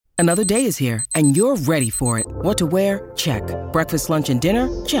Another day is here, and you're ready for it. What to wear? Check. Breakfast, lunch, and dinner?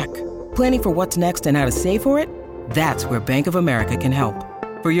 Check. Planning for what's next and how to save for it? That's where Bank of America can help.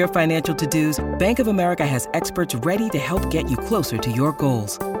 For your financial to-dos, Bank of America has experts ready to help get you closer to your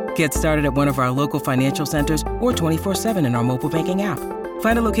goals. Get started at one of our local financial centers or 24/7 in our mobile banking app.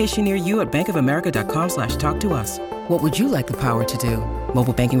 Find a location near you at bankofamerica.com/talktous. What would you like the power to do?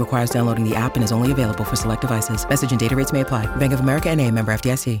 Mobile banking requires downloading the app and is only available for select devices. Message and data rates may apply. Bank of America N.A., member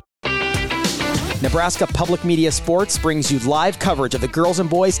FDIC. Nebraska Public Media Sports brings you live coverage of the girls and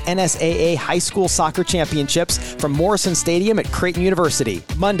boys NSAA High School Soccer Championships from Morrison Stadium at Creighton University.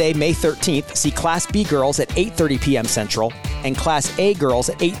 Monday, May 13th, see Class B girls at 8:30 p.m. Central and Class A girls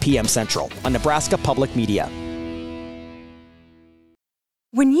at 8 p.m. Central on Nebraska Public Media.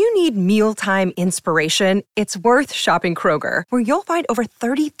 When you need mealtime inspiration, it's worth shopping Kroger, where you'll find over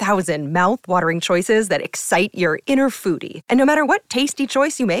 30,000 mouth-watering choices that excite your inner foodie. And no matter what tasty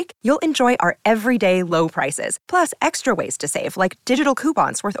choice you make, you'll enjoy our everyday low prices, plus extra ways to save, like digital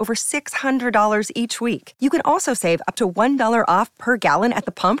coupons worth over $600 each week. You can also save up to $1 off per gallon at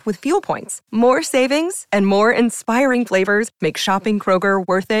the pump with fuel points. More savings and more inspiring flavors make shopping Kroger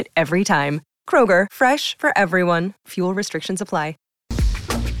worth it every time. Kroger, fresh for everyone. Fuel restrictions apply.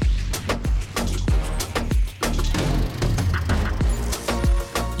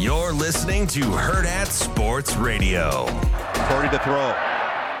 You're listening to Hurrdat Sports Radio. Purdy to throw.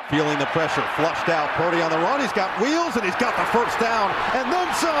 Feeling the pressure. Flushed out. Purdy on the run. He's got wheels and he's got the first down. And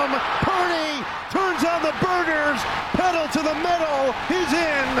then some. Purdy turns on the burners. Pedal to the metal. He's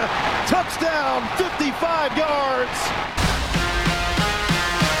in. Touchdown. 55 yards.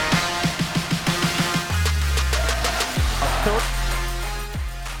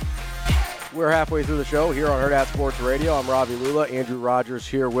 We're halfway through the show here on Hurrdat Sports Radio. I'm Robbie Lula. Andrew Rogers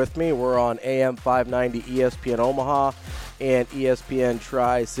here with me. We're on AM 590 ESPN Omaha and ESPN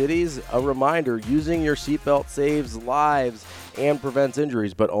Tri-Cities. A reminder, using your seatbelt saves lives and prevents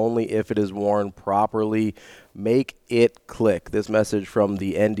injuries, but only if it is worn properly. Make it click. This message from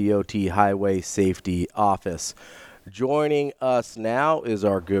the NDOT Highway Safety Office. Joining us now is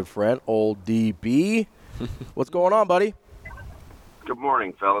our good friend, Old DB. What's going on, buddy? Good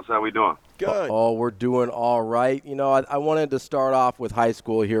morning, fellas. How we doing? Good. Oh, we're doing all right. You know, I wanted to start off with high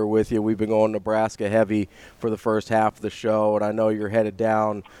school here with you. We've been going Nebraska heavy for the first half of the show, and I know you're headed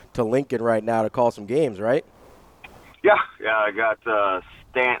down to Lincoln right now to call some games, right? Yeah. I got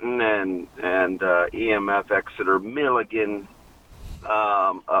Stanton and EMF Exeter Milligan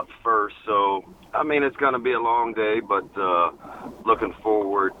up first. So, I mean, it's going to be a long day, but looking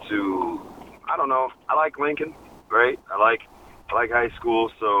forward to, I don't know, I like Lincoln, right? I like high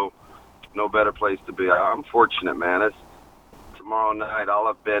school, so no better place to be. I'm fortunate, man. It's tomorrow night. I'll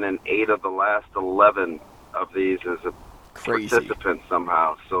have been in 8 of the last 11 of these as a participant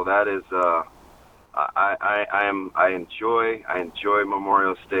somehow. So that is, I enjoy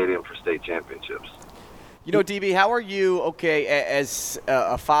Memorial Stadium for state championships. You know, DB, how are you? Okay, as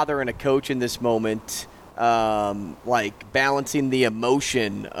a father and a coach in this moment, like balancing the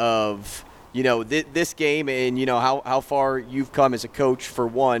emotion of, you know, this game and, you know, how far you've come as a coach, for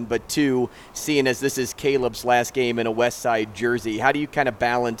one, but two, seeing as this is Caleb's last game in a West Side jersey. How do you kind of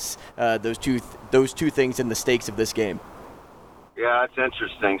balance those two things in the stakes of this game? Yeah, it's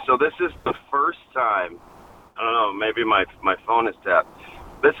interesting. So this is the first time, I don't know, maybe my phone is tapped.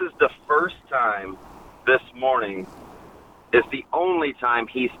 This is the first time this morning is the only time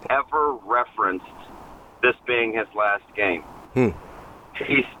he's ever referenced this being his last game.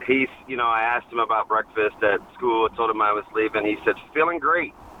 He's, you know, I asked him about breakfast at school. I told him I was leaving. He said, feeling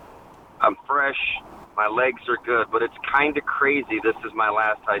great. I'm fresh. My legs are good, but it's kind of crazy. This is my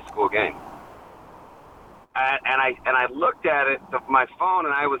last high school game. And I looked at it, my phone,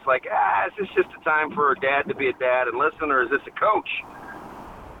 and I was like, is this just a time for a dad to be a dad and listen, or is this a coach?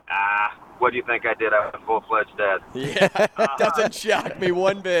 What do you think I did? I'm a full-fledged dad. Yeah, doesn't shock me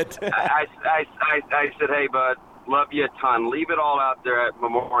one bit. I said, hey, bud, love you a ton. Leave it all out there at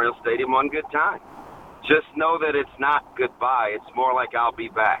Memorial Stadium one good time. Just know that it's not goodbye. It's more like I'll be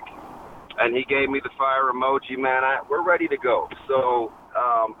back. And he gave me the fire emoji, man. We're ready to go. So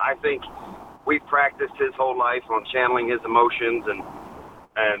I think we've practiced his whole life on channeling his emotions and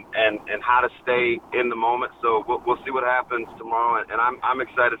how to stay in the moment. So we'll see what happens tomorrow, and I'm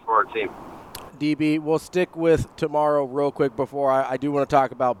excited for our team. DB, we'll stick with tomorrow real quick before I do want to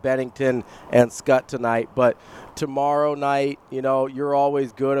talk about Bennington and Scott tonight. But tomorrow night, you're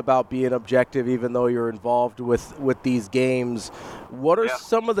always good about being objective even though you're involved with these games. What are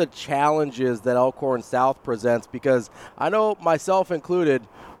some of the challenges that Elkhorn South presents? Because I know myself included,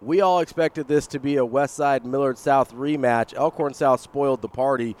 we all expected this to be a Westside Millard South rematch. Elkhorn South spoiled the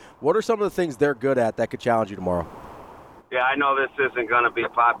party. What are some of the things they're good at that could challenge you tomorrow? Yeah, I know this isn't going to be a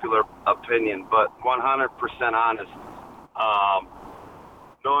popular opinion, but 100% honest,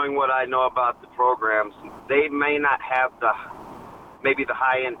 knowing what I know about the programs, they may not have maybe the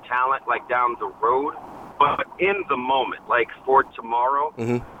high-end talent like down the road, but in the moment, like for tomorrow,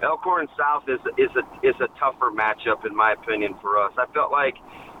 Elkhorn South is a tougher matchup in my opinion for us. I felt like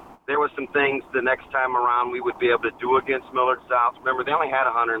there were some things the next time around we would be able to do against Millard South. Remember, they only had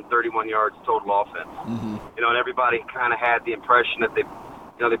 131 yards total offense. And everybody kind of had the impression that they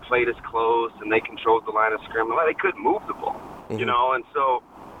played us close and they controlled the line of scrimmage. Well, they couldn't move the ball, and so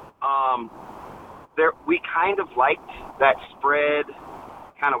we kind of liked that spread,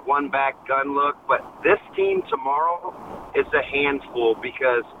 kind of one-back gun look. But this team tomorrow is a handful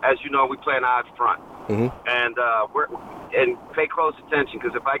because, as you know, we play an odd front. And pay close attention,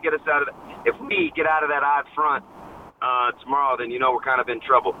 because if we get out of that odd front tomorrow, then we're kind of in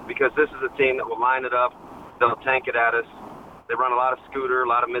trouble, because this is a team that will line it up, they'll tank it at us. They run a lot of scooter, a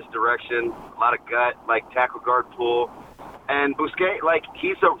lot of misdirection, a lot of gut, like tackle guard pull. And Bousquet,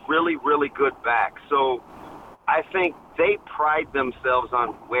 he's a really, really good back. So I think they pride themselves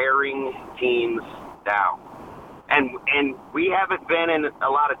on wearing teams down. And we haven't been in a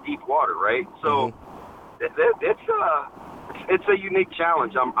lot of deep water, right? So it's a unique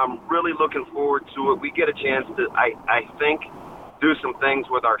challenge. I'm really looking forward to it. We get a chance to, I think, do some things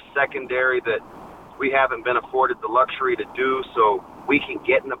with our secondary that we haven't been afforded the luxury to do, so we can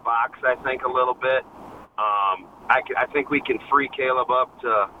get in the box, I think, a little bit. I think we can free Caleb up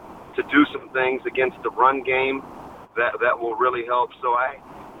to do some things against the run game that will really help. So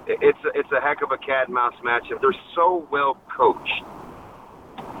it's a heck of a cat-and-mouse matchup. They're so well coached.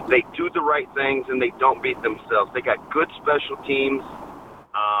 They do the right things, and they don't beat themselves. They got good special teams.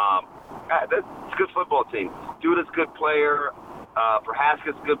 It's a good football team. Duda's a good player.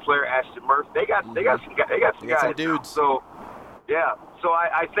 Prohaska's a good player. Ashton Murphy. They got some guys. Some dudes. So, yeah. So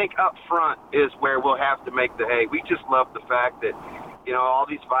I think up front is where we'll have to make the hay. We just love the fact that, all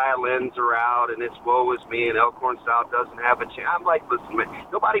these violins are out, and it's woe is me, and Elkhorn South doesn't have a chance. I'm like, listen, man,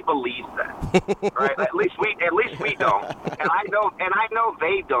 nobody believes that, right? At least we don't, and I know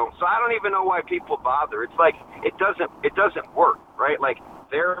they don't. So I don't even know why people bother. It's like it doesn't work, right? Like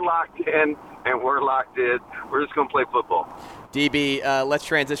they're locked in, and we're locked in. We're just gonna play football. DB, let's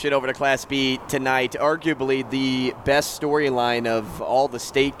transition over to Class B tonight. Arguably the best storyline of all the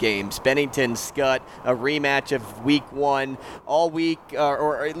state games. Bennington Scott, a rematch of Week 1. All week,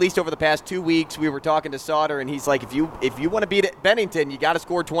 or at least over the past 2 weeks, we were talking to Sauter, and he's like, if you want to beat Bennington, you got to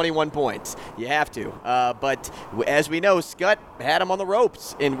score 21 points. You have to. But as we know, Scott had them on the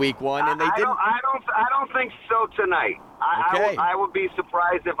ropes in Week 1, and they didn't. I don't think so tonight. Okay. I would be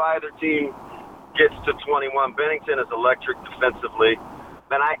surprised if either team gets to 21. Bennington is electric defensively,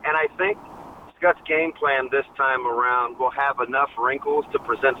 and I think Scott's game plan this time around will have enough wrinkles to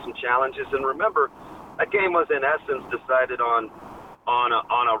present some challenges. And remember, that game was in essence decided on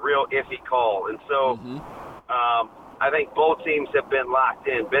a real iffy call, and so I think both teams have been locked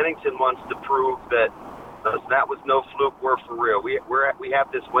in. Bennington wants to prove that that was no fluke. We're for real. We have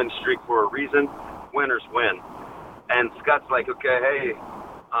this win streak for a reason. Winners win. And Scott's like, okay, hey,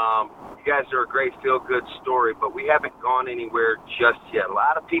 you guys are a great feel-good story, but we haven't gone anywhere just yet. A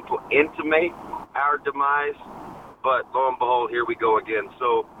lot of people intimate our demise, but lo and behold, here we go again.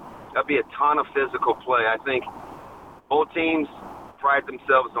 So that'll be a ton of physical play. I think both teams pride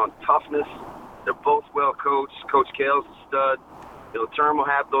themselves on toughness. They're both well coached. Coach Kale's a stud. Term will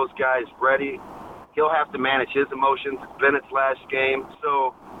have those guys ready. He'll have to manage his emotions. It's Bennett's last game.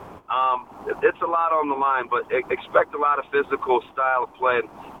 So it's a lot on the line, but expect a lot of physical style of play.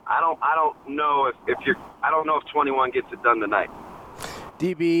 I don't know if 21 gets it done tonight.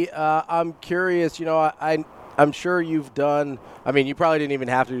 DB, I'm curious. I'm sure you've done. I mean, you probably didn't even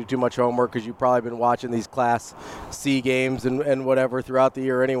have to do too much homework because you've probably been watching these Class C games and whatever throughout the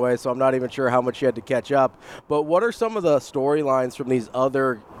year anyway. So I'm not even sure how much you had to catch up. But what are some of the storylines from these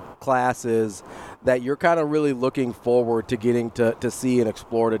other classes that you're kind of really looking forward to getting to see and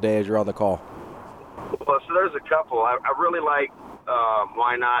explore today as you're on the call? Well, so there's a couple. I really like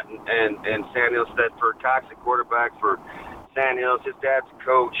Why Not and Sand Stedford, toxic quarterback for Sand Hills. His dad's a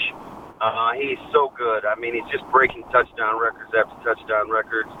coach. He's so good. I mean, he's just breaking touchdown records after touchdown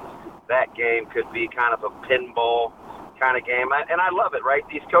records. that game could be kind of a pinball kind of game. And I love it, right?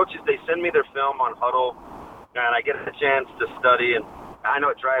 These coaches, they send me their film on Huddle, and I get a chance to study. And I know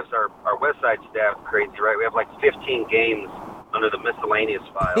it drives our website staff crazy, right? We have like 15 games under the miscellaneous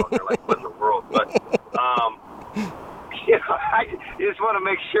file, and they're like, what in the world? But, you know, I just want to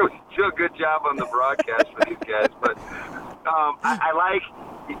make sure we do a good job on the broadcast for these guys. But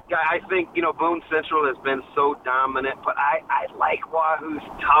I think, you know, Boone Central has been so dominant, but I like Wahoo's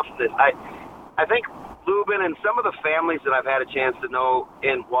toughness. I think Lubin and some of the families that I've had a chance to know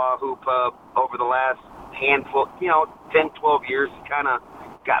in Wahoo Pub over the last handful, 10, 12 years kind of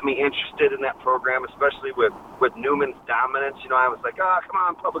got me interested in that program, especially with Newman's dominance. You know, I was like, oh, come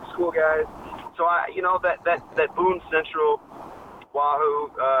on, public school guys. So, that Boone Central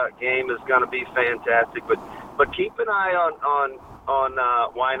Wahoo game is going to be fantastic. But keep an eye on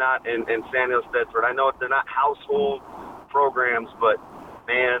Wynot and San Jose Stedford. I know they're not household programs, but,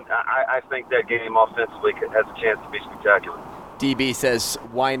 man, I think that game offensively has a chance to be spectacular. DB says,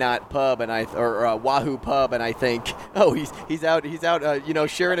 "Why not pub?" or Wahoo Pub, and I think, oh, he's out,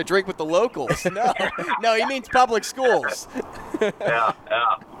 sharing a drink with the locals. No, he means public schools. Yeah,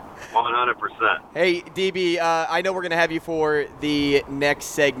 100%. Hey, DB, I know we're going to have you for the next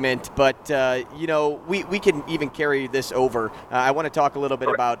segment, but we can even carry this over. I want to talk a little bit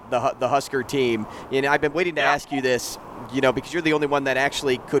about the Husker team, and I've been waiting to ask you this. Because you're the only one that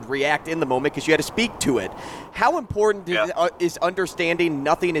actually could react in the moment because you had to speak to it. How important is understanding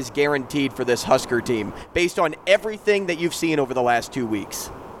nothing is guaranteed for this Husker team based on everything that you've seen over the last 2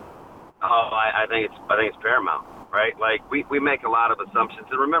 weeks? Oh, I think it's paramount, right? Like we make a lot of assumptions.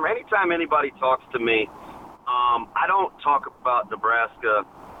 And remember, anytime anybody talks to me, I don't talk about Nebraska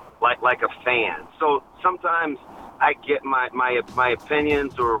like a fan. So sometimes I get my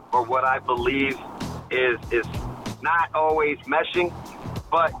opinions or what I believe is not always meshing,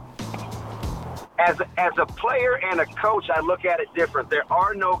 but as a player and a coach, I look at it different. There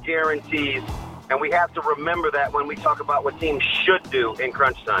are no guarantees, and we have to remember that when we talk about what teams should do in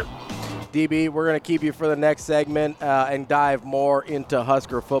crunch time. DB, we're going to keep you for the next segment and dive more into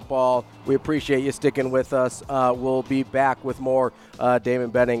Husker football. We appreciate you sticking with us. We'll be back with more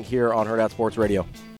Damon Benning here on Herd Out Sports Radio.